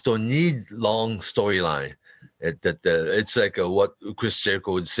almost don't need long storyline. It's like what Chris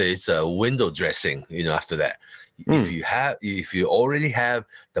Jericho would say. It's a window dressing. After that, if you already have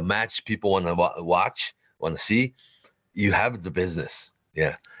the match people want to watch, want to see, you have the business.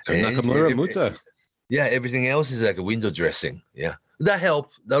 Yeah. And Nakamura, Muta. Yeah, everything else is like a window dressing. Yeah, that'll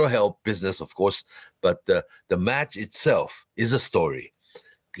help business, of course. But the match itself is a story.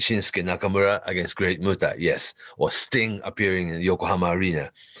 Shinsuke Nakamura against Great Muta, yes, or Sting appearing in Yokohama Arena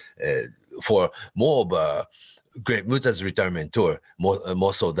for more of Great Muta's retirement tour,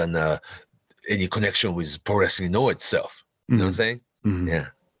 more so than any connection with Pro Wrestling Noah itself. You know what I'm saying? Yeah.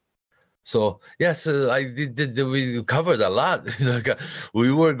 So yes, we covered a lot.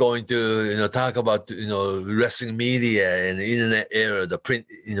 We were going to talk about wrestling media and the internet era, the print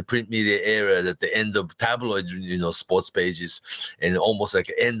media era, at the end of tabloid sports pages, and almost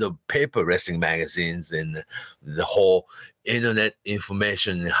like end of paper wrestling magazines, and the whole internet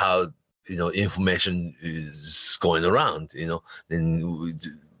information, and how information is going around. And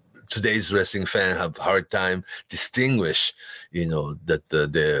today's wrestling fan have a hard time distinguish that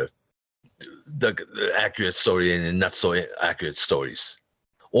the accurate story and not so accurate stories,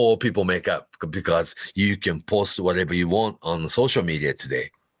 or people make up, because you can post whatever you want on social media today,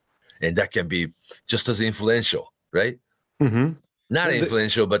 and that can be just as influential, right? Not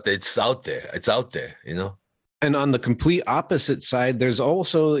influential, but it's out there. And on the complete opposite side, there's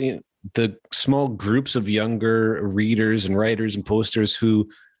also the small groups of younger readers and writers and posters who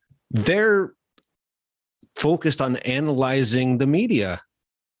they're focused on analyzing the media.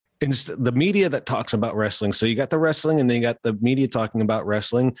 It's the media that talks about wrestling. So you got the wrestling, and then you got the media talking about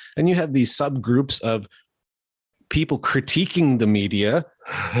wrestling, and you have these subgroups of people critiquing the media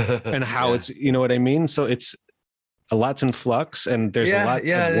and how it's, what I mean? So it's a lot's in flux, and there's a lot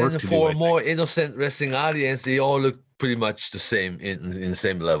of work to do. For a more innocent wrestling audience, they all look pretty much the same in the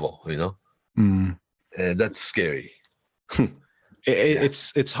same level, and that's scary.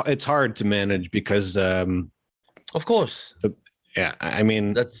 It's hard to manage because of course.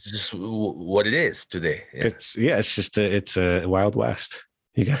 That's just what it is today. It's a Wild West.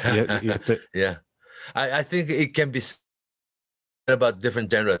 You have to. Yeah, I think it can be about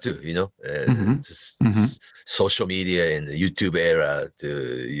different genre too. Social media and the YouTube era, to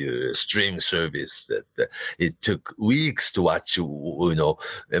your streaming service, that it took weeks to watch. In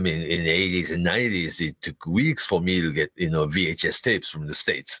the 80s and 90s, it took weeks for me to get VHS tapes from the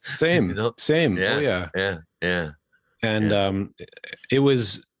States. Same. Yeah. Oh, yeah. And it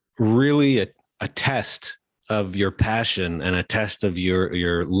was really a test of your passion and a test of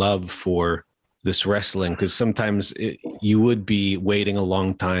your love for this wrestling, because sometimes you would be waiting a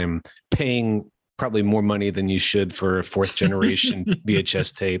long time, paying probably more money than you should for a fourth generation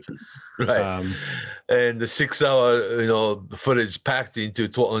VHS tape. Right. And the 6-hour, footage packed into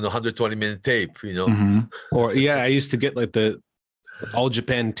 120-minute tape, Or I used to get like the All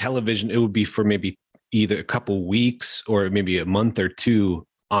Japan television. It would be for maybe either a couple weeks or maybe a month or two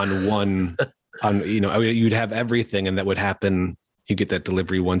on one, you'd have everything, and that would happen. You get that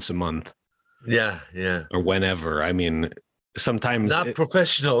delivery once a month. Yeah, yeah. or whenever. I mean, sometimes Not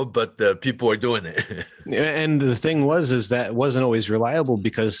professional, but people are doing it. and the thing is that it wasn't always reliable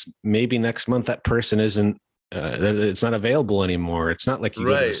because maybe next month that person isn't it's not available anymore. It's not like you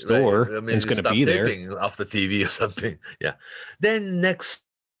go to the store I and mean, it's going to stop be there. taping off the TV or something. Yeah. Then next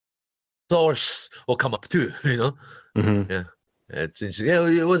source will come up too, you know? Mhm. Yeah. It's interesting. Yeah,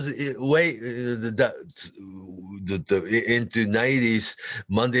 it was into 90s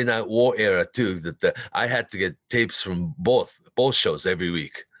Monday Night War era too. That I had to get tapes from both shows every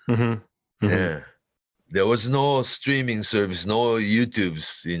week. Mhm. Mhm. Yeah, there was no streaming service, no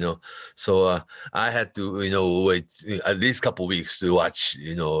YouTubes, you know. So I had to, wait at least a couple weeks to watch,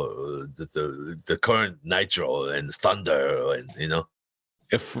 the current Nitro and Thunder, and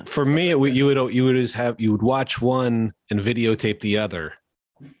If for me, you would watch one and videotape the other.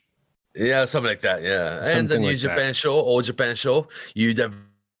 Yeah, something like that. Yeah, and the Something New like Japan show, All Japan show, you'd have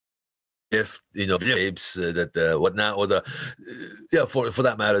tapes whatnot, or for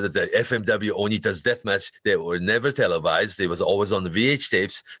that matter, that the FMW Onita's Deathmatch, they were never televised. They was always on the VH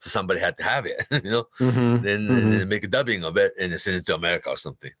tapes, so somebody had to have it, Mhm. Then make a dubbing of it and send it to America or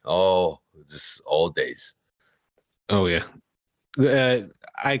something. Oh, just all days. Oh yeah.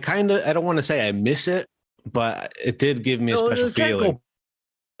 I don't want to say I miss it, but it did give me a special you can't feeling. go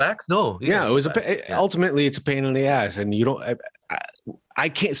back. No, you Yeah, can't it go was back. ultimately it's a pain in the ass, and you don't. I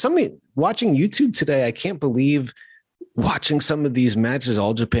can't. Somebody watching YouTube today, I can't believe watching some of these matches,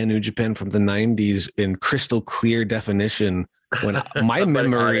 All Japan, New Japan from the '90s in crystal clear definition. When my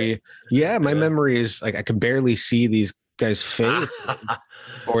memory, my memory is like I can barely see these guys' face,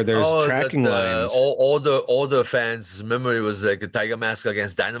 or there's tracking lines. All the fans' memory was like a Tiger Mask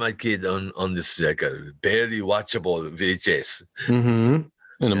against Dynamite Kid on this like a barely watchable VHS. Mm-hmm.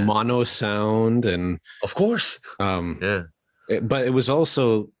 And a mono sound, and of course, but it was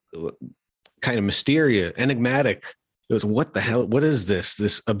also kind of mysterious, enigmatic. It was, what the hell? What is this?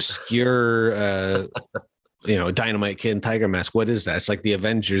 This obscure, Dynamite Kid and Tiger Mask. What is that? It's like the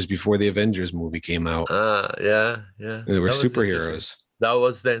Avengers before the Avengers movie came out. Yeah. They were superheroes. That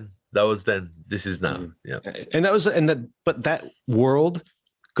was then. This is now. Mm-hmm. Yeah. And but that world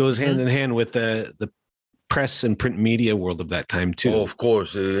goes hand in hand with the press and print media world of that time too. Oh, of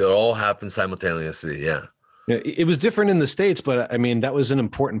course, it all happened simultaneously. Yeah. It was different in the States, but I mean that was an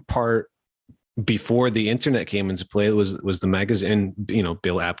important part before the internet came into play. It was the magazine,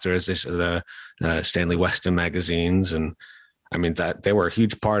 Bill Apter, as the Stanley Weston magazines, and I mean that they were a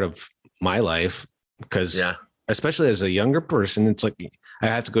huge part of my life because, especially as a younger person, it's like I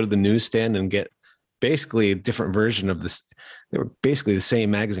have to go to the newsstand and get basically a different version of this. They were basically the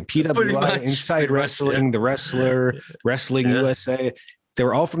same magazine. PWI, Inside Wrestling, The Wrestler, Wrestling USA. They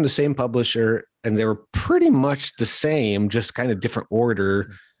were all from the same publisher, and they were pretty much the same, just kind of different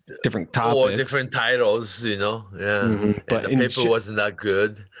order, different topics, or different titles. Yeah. Mm-hmm. But the paper wasn't that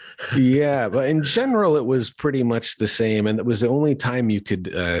good. Yeah, but in general, it was pretty much the same, and it was the only time you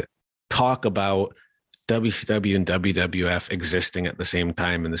could talk about WCW and WWF existing at the same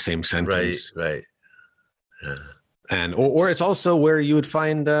time in the same sentence. Right. Yeah. And or it's also where you would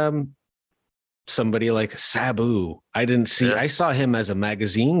find somebody like Sabu. I saw him as a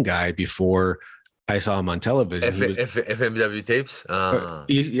magazine guy before I saw him on television. FMW tapes,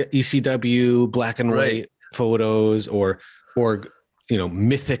 ECW black and white photos, or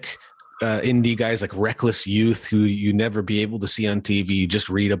mythic indie guys like Reckless Youth, who you never be able to see on TV. You just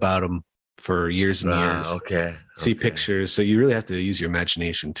read about them for years and years. Okay. See pictures. So you really have to use your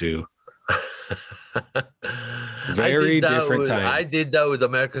imagination too. Very different time. I did that with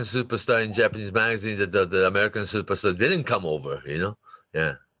American Superstar in Japanese magazines. That the American Superstar didn't come over.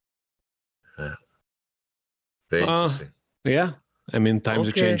 Yeah. Very interesting. Yeah, I mean times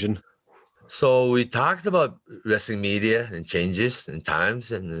are changing. So we talked about wrestling media and changes and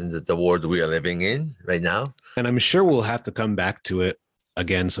times and the world we are living in right now. And I'm sure we'll have to come back to it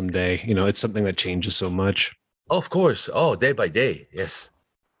again someday. It's something that changes so much. Of course. Oh, day by day. Yes.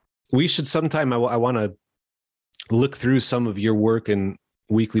 We should sometime. I want to look through some of your work in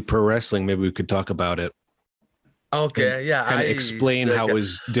Weekly Pro Wrestling. Maybe we could talk about it. Okay, Kind of explain how it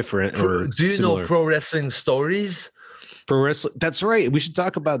was different. Do you know Pro Wrestling Stories? Pro Wrestling. That's right. We should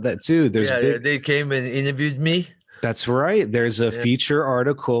talk about that too. They came and interviewed me. That's right. There's a feature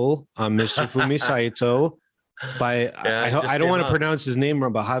article on Mr. Fumi Saito by I don't want to pronounce his name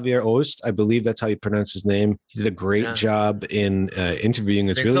wrong, but Javier Ost. I believe that's how you pronounce his name. He did a great job in interviewing.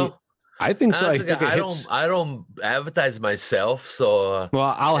 It's really. So? I think so. I don't advertise myself, so.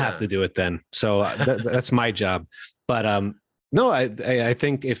 Well, I'll have to do it then. So that's my job. But no, I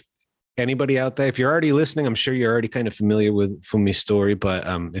think if anybody out there, if you're already listening, I'm sure you're already kind of familiar with Fumi's story, but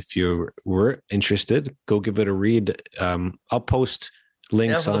if you were interested, go give it a read. I'll post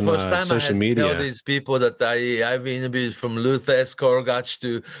links for the first on time, social I had media. to tell these people that I've interviewed, from Luther S. Korogach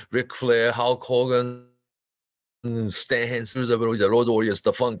to Ric Flair, Hulk Hogan, Stan Hansen, the Road Warriors,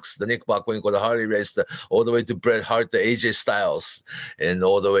 the Funks, the Nick Bockwinkel, the Harley Race, all the way to Bret Hart, the AJ Styles, and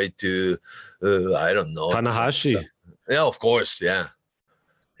all the way to I don't know, Tanahashi. Yeah, of course, yeah.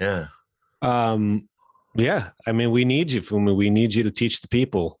 Yeah, I mean, we need you, Fumi. We need you to teach the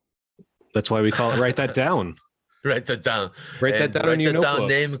people. That's why we call it Write That Down. Write that down. Write that down in your notebook.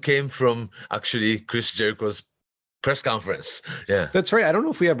 Name came from actually Chris Jericho's press conference. Yeah, that's right. I don't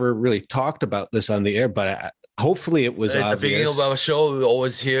know if we ever really talked about this on the air, but hopefully it was at obvious. the beginning of our show. We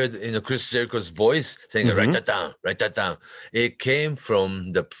always hear Chris Jericho's voice saying, "Write that down, write that down." It came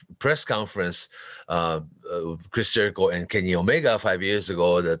from the press conference. Chris Jericho and Kenny Omega 5 years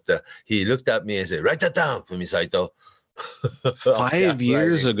ago. That he looked at me and said, "Write that down, Fumi Saito." 5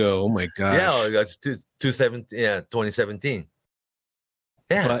 years ago. Oh my gosh. Yeah, that's 2017.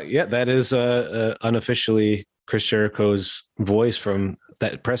 Yeah, but yeah, that is unofficially Chris Jericho's voice from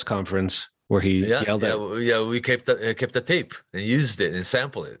that press conference where he yelled at. Yeah, we kept the tape and used it and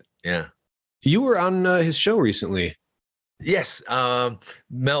sampled it. Yeah. You were on his show recently. Yes,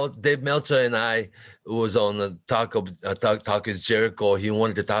 Dave Meltzer and I was on the Talk is Jericho. He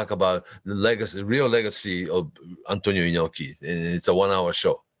wanted to talk about the real legacy of Antonio Inoki, and it's a 1 hour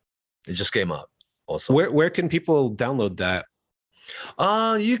show. It just came out. Also, where can people download that?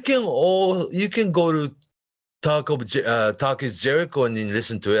 You can go to Talk is Jericho and then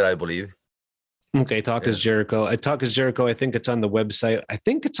listen to it, I believe. Okay, Talk is Jericho. Talk is Jericho. I think it's on the website. I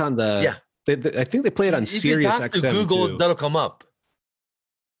think it's on the I think they play it on Sirius XM. Google, too. That'll come up.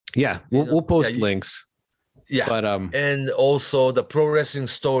 Yeah, we'll post links. Yeah, but and also the pro wrestling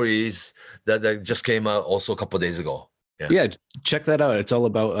stories that just came out also a couple of days ago. Yeah, check that out. It's all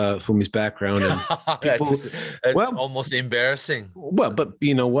about Fumi's background and people. it's almost embarrassing. Well, but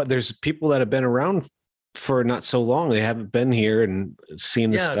you know what? There's people that have been around for not so long. They haven't been here and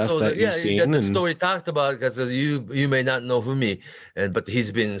seen the stuff that you've seen. Yeah, the story talked about, because you may not know Fumi, but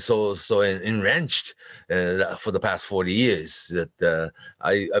he's been so enraged for the past 40 years that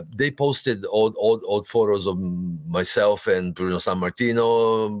they posted old photos of myself and Bruno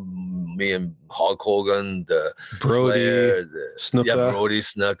Sammartino, me and Hulk Hogan, the Brody, Flair, Snuka. Brody,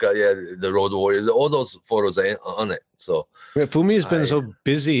 Snuka, the Road Warriors, all those photos are on it. So Fumi's been so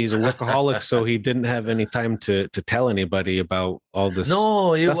busy; he's a workaholic, so he didn't have any time to tell anybody about all this.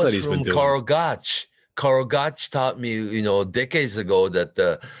 No, it stuff was that he's from been doing. Carl Gotch. Carl Gotch taught me, decades ago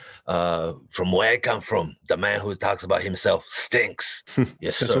that from where I come from, the man who talks about himself stinks.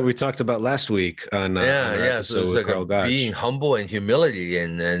 Yes, That's sir. what we talked about last week on our episode So it's with like Carl Gotch. being humble and humility,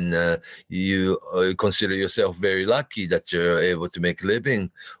 and you consider yourself very lucky that you're able to make a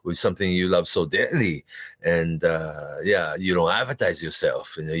living with something you love so dearly, and you don't advertise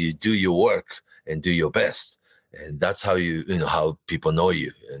yourself. You do your work and do your best, and that's how how people know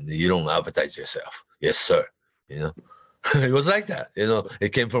you, and you don't advertise yourself. Yes, sir. It was like that. It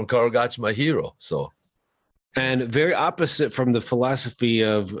came from Carl Gotch, my hero. So. And very opposite from the philosophy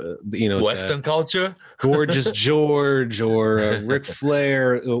of Western culture, Gorgeous George or Ric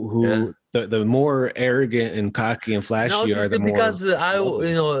Flair, who the more arrogant and cocky and flashy you are, the more. Because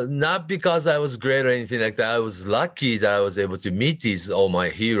not because I was great or anything like that. I was lucky that I was able to meet all my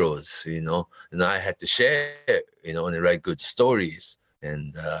heroes, and I had to share, and write good stories,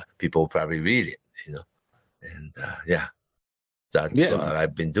 and people will probably read it, and that's what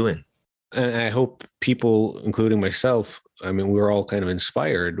I've been doing. And I hope people, including myself, I mean, we're all kind of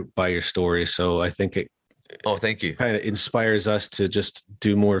inspired by your story. So I think it thank you. Kind of inspires us to just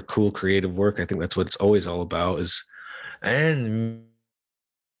do more cool, creative work. I think that's what it's always all about and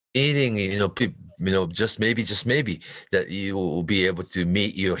meeting, just maybe that you will be able to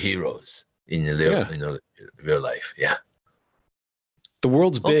meet your heroes in real life. Yeah. The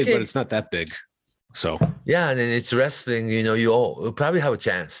world's big, but it's not that big. So. Yeah. And then it's wrestling, you'll probably have a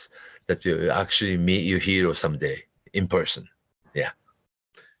chance that you actually meet your hero someday in person. Yeah.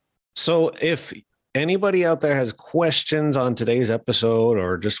 So if anybody out there has questions on today's episode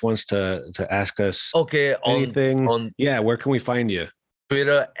or just wants to ask us anything, where can we find you?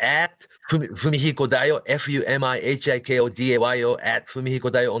 Twitter at Fumihiko Dayo, FUMIHIKODAYO at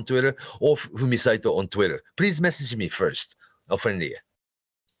Fumihiko Dayo on Twitter, or Fumi Saito on Twitter. Please message me first. I'll friend you.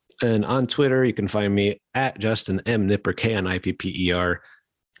 And on Twitter, you can find me at Justin M. Nipper, KNIPPER.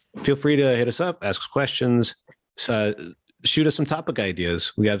 Feel free to hit us up, ask questions, shoot us some topic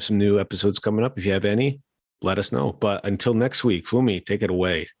ideas. We have some new episodes coming up. If you have any, let us know. But until next week, Fumi, take it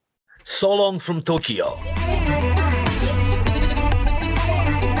away. So long from Tokyo.